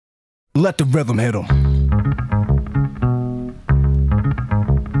Let the rhythm hit 'em.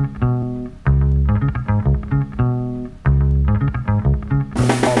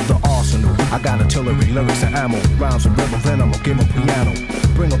 Of the arsenal, I got artillery, lyrics and ammo, rhymes and rhythm, then I'ma give 'em piano.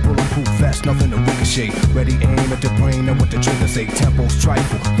 Bring a bulletproof vest, nothing to ricochet. Ready aim at the brain and what the trigger say. Tempos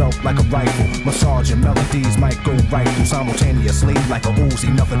trifle, felt like a rifle. Massage and melodies might go right through simultaneously like a Uzi.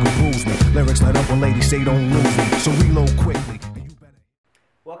 Nothing can bruise me. Lyrics let up when ladies say don't lose me. So reload quickly.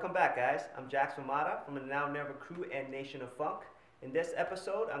 Welcome back, guys. I'm Jax Fermada from the Now Never crew and Nation of Funk. In this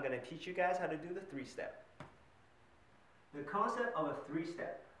episode, I'm going to teach you guys how to do the three-step. The concept of a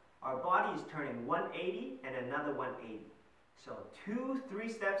three-step. Our body is turning 180 and another 180. So 2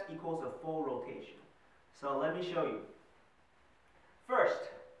 3-steps equals a full rotation. So let me show you. First,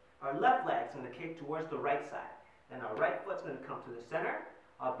 our left leg's going to kick towards the right side. Then our right foot's going to come to the center.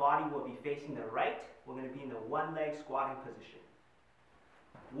 Our body will be facing the right. We're going to be in the one-leg squatting position.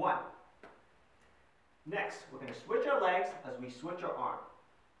 1. Next, we're going to switch our legs as we switch our arm.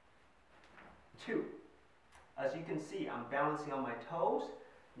 2. As you can see, I'm balancing on my toes,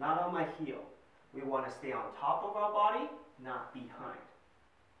 not on my heel. We want to stay on top of our body, not behind.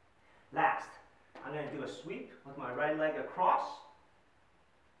 Last, I'm going to do a sweep with my right leg across.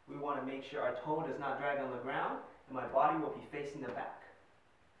 We want to make sure our toe does not drag on the ground, and my body will be facing the back.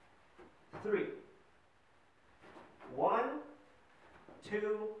 3. 1,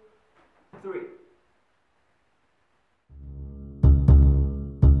 2, 3.